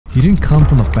He didn't come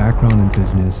from a background in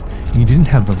business, and he didn't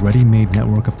have a ready-made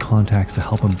network of contacts to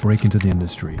help him break into the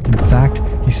industry. In fact,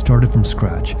 he started from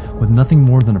scratch, with nothing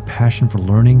more than a passion for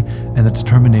learning and a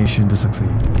determination to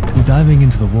succeed. We're diving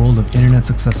into the world of internet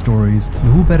success stories,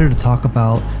 and who better to talk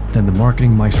about than the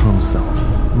marketing maestro himself,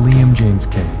 Liam James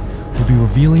Kay. We'll be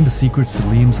revealing the secrets to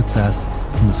Liam's success,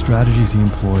 from the strategies he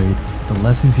employed, the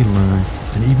lessons he learned,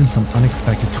 and even some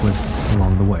unexpected twists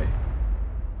along the way.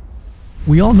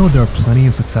 We all know there are plenty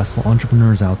of successful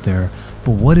entrepreneurs out there,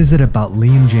 but what is it about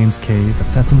Liam James Kay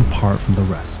that sets him apart from the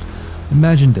rest?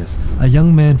 Imagine this, a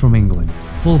young man from England,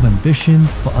 full of ambition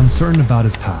but uncertain about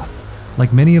his path.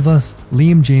 Like many of us,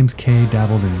 Liam James Kay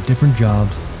dabbled in different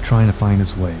jobs trying to find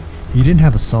his way. He didn't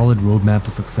have a solid roadmap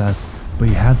to success, but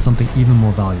he had something even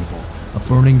more valuable, a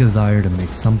burning desire to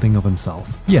make something of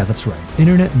himself. Yeah, that's right,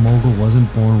 Internet Mogul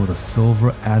wasn't born with a silver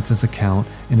AdSense account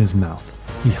in his mouth.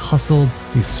 He hustled,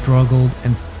 he struggled,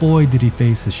 and boy did he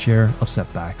face his share of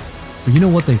setbacks. But you know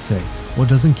what they say, what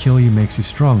doesn't kill you makes you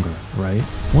stronger, right?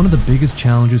 One of the biggest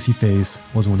challenges he faced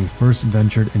was when he first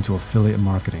ventured into affiliate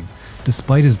marketing.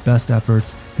 Despite his best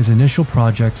efforts, his initial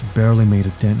projects barely made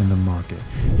a dent in the market.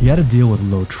 He had to deal with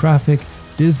low traffic,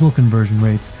 dismal conversion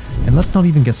rates, and let's not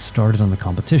even get started on the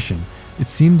competition. It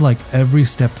seemed like every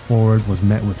step forward was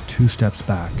met with 2 steps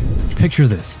back. Picture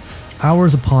this.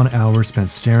 Hours upon hours spent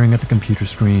staring at the computer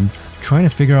screen, trying to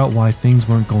figure out why things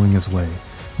weren't going his way.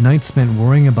 Nights spent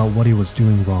worrying about what he was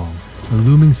doing wrong. The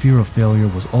looming fear of failure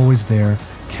was always there,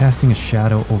 casting a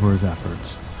shadow over his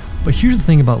efforts. But here's the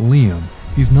thing about Liam,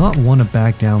 he's not one to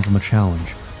back down from a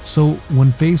challenge. So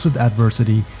when faced with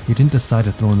adversity, he didn't decide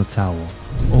to throw in the towel.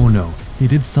 Oh no, he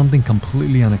did something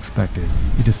completely unexpected.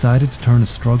 He decided to turn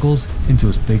his struggles into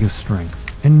his biggest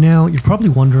strength. And now you're probably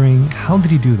wondering, how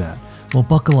did he do that? Well,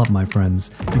 buckle up my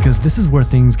friends, because this is where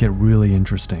things get really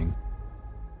interesting.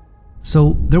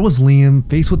 So there was Liam,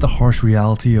 faced with the harsh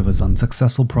reality of his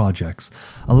unsuccessful projects.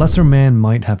 A lesser man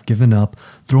might have given up,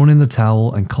 thrown in the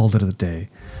towel, and called it a day.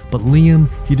 But Liam,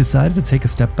 he decided to take a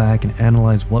step back and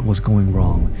analyze what was going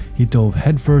wrong. He dove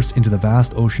headfirst into the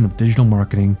vast ocean of digital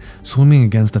marketing, swimming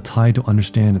against the tide to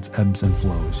understand its ebbs and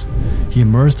flows. He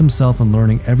immersed himself in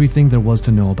learning everything there was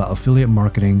to know about affiliate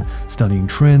marketing, studying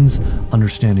trends,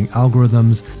 understanding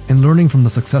algorithms, and learning from the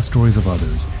success stories of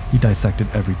others. He dissected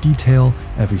every detail,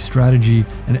 every strategy,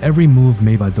 and every move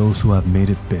made by those who have made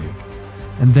it big.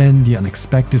 And then the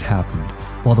unexpected happened.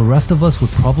 While the rest of us would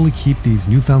probably keep these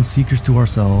newfound secrets to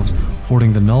ourselves,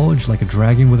 hoarding the knowledge like a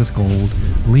dragon with its gold,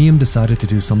 Liam decided to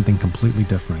do something completely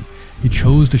different. He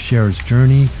chose to share his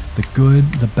journey, the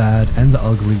good, the bad, and the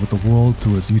ugly with the world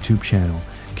through his YouTube channel.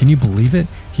 Can you believe it?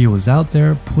 He was out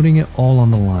there putting it all on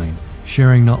the line,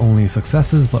 sharing not only his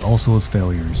successes but also his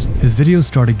failures. His videos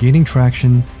started gaining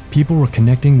traction. People were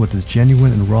connecting with his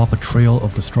genuine and raw portrayal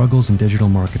of the struggles in digital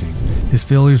marketing. His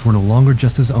failures were no longer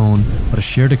just his own, but a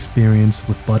shared experience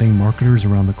with budding marketers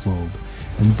around the globe.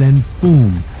 And then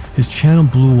boom, his channel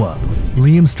blew up.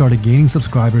 Liam started gaining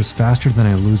subscribers faster than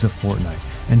I lose at Fortnite.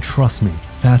 And trust me,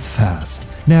 that's fast.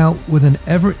 Now, with an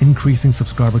ever-increasing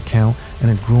subscriber count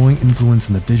and a growing influence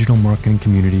in the digital marketing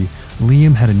community,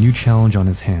 Liam had a new challenge on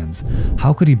his hands.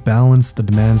 How could he balance the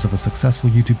demands of a successful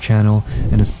YouTube channel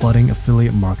and his budding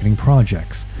affiliate marketing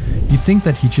projects? You'd think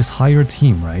that he'd just hire a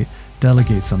team, right?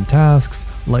 Delegate some tasks,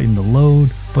 lighten the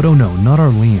load, but oh no, not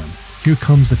our Liam. Here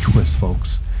comes the twist,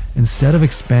 folks. Instead of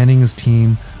expanding his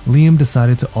team, Liam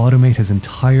decided to automate his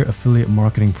entire affiliate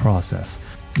marketing process.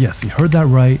 Yes, you heard that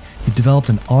right. He developed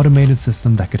an automated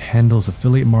system that could handle his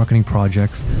affiliate marketing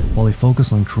projects while he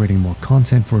focused on creating more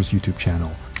content for his YouTube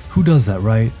channel. Who does that,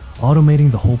 right? Automating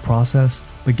the whole process?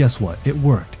 But guess what? It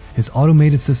worked. His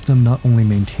automated system not only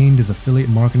maintained his affiliate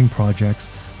marketing projects,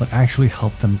 but actually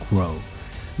helped them grow.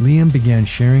 Liam began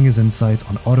sharing his insights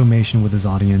on automation with his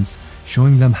audience,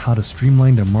 showing them how to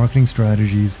streamline their marketing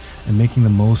strategies and making the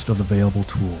most of the available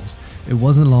tools. It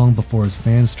wasn't long before his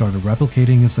fans started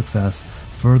replicating his success,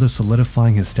 further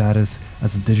solidifying his status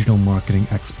as a digital marketing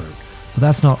expert. But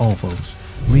that's not all, folks.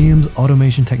 Liam's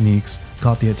automation techniques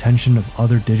caught the attention of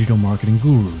other digital marketing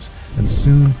gurus, and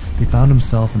soon he found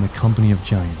himself in the company of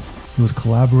giants. He was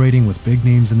collaborating with big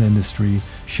names in the industry,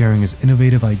 sharing his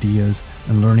innovative ideas,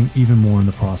 and learning even more in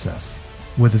the process.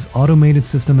 With his automated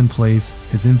system in place,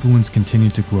 his influence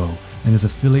continued to grow, and his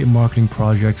affiliate marketing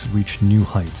projects reached new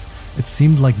heights. It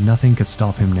seemed like nothing could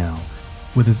stop him now.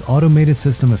 With his automated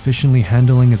system efficiently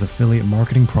handling his affiliate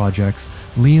marketing projects,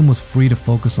 Liam was free to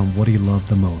focus on what he loved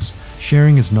the most,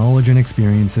 sharing his knowledge and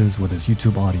experiences with his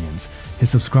YouTube audience. His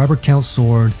subscriber count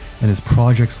soared and his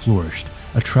projects flourished,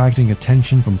 attracting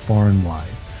attention from far and wide.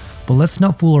 But let's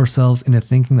not fool ourselves into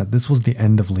thinking that this was the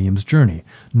end of Liam's journey,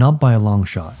 not by a long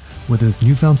shot. With his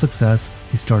newfound success,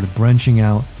 he started branching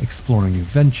out, exploring new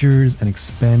ventures, and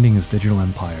expanding his digital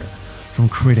empire. From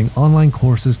creating online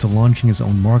courses to launching his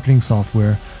own marketing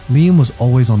software, Liam was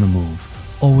always on the move,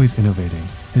 always innovating.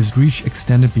 His reach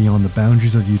extended beyond the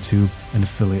boundaries of YouTube and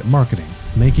affiliate marketing,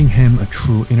 making him a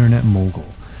true internet mogul.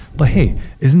 But hey,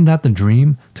 isn't that the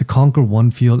dream? To conquer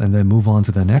one field and then move on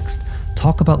to the next?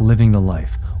 Talk about living the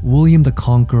life. William the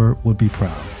Conqueror would be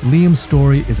proud. Liam's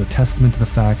story is a testament to the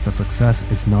fact that success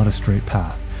is not a straight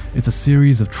path. It's a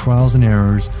series of trials and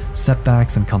errors,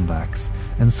 setbacks and comebacks.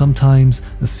 And sometimes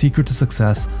the secret to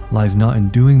success lies not in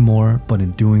doing more, but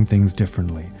in doing things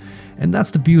differently. And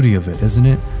that's the beauty of it, isn't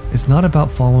it? It's not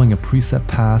about following a preset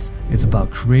path, it's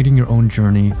about creating your own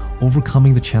journey,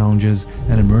 overcoming the challenges,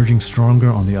 and emerging stronger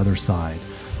on the other side.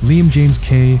 Liam James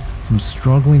K, from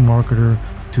struggling marketer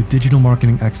to digital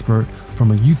marketing expert,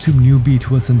 from a YouTube newbie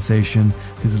to a sensation,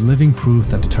 is living proof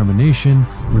that determination,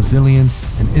 resilience,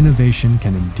 and innovation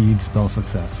can indeed spell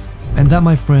success. And that,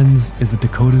 my friends, is the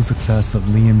decoded success of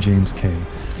Liam James K,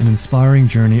 an inspiring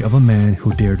journey of a man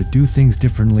who dared to do things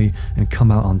differently and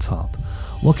come out on top.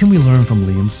 What can we learn from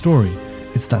Liam's story?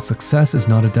 It's that success is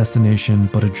not a destination,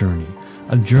 but a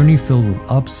journey filled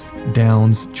with ups,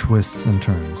 downs, twists, and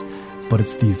turns. But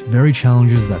it's these very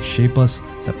challenges that shape us,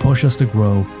 that push us to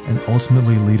grow, and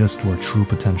ultimately lead us to our true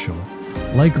potential.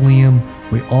 Like Liam,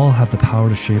 we all have the power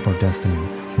to shape our destiny.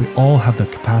 We all have the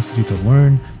capacity to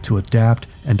learn, to adapt,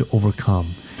 and to overcome.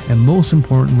 And most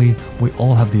importantly, we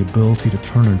all have the ability to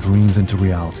turn our dreams into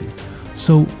reality.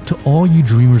 So, to all you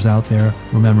dreamers out there,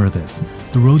 remember this.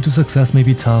 The road to success may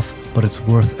be tough, but it's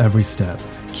worth every step.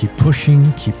 Keep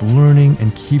pushing, keep learning,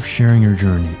 and keep sharing your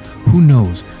journey. Who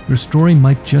knows, your story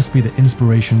might just be the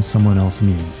inspiration someone else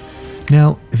needs.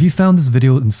 Now, if you found this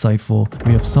video insightful,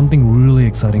 we have something really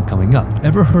exciting coming up.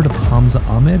 Ever heard of Hamza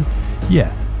Ahmed?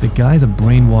 Yeah, the guy's a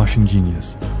brainwashing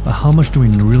genius. But how much do we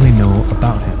really know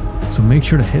about him? So make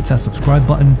sure to hit that subscribe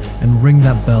button and ring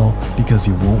that bell because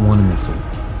you won't want to miss it.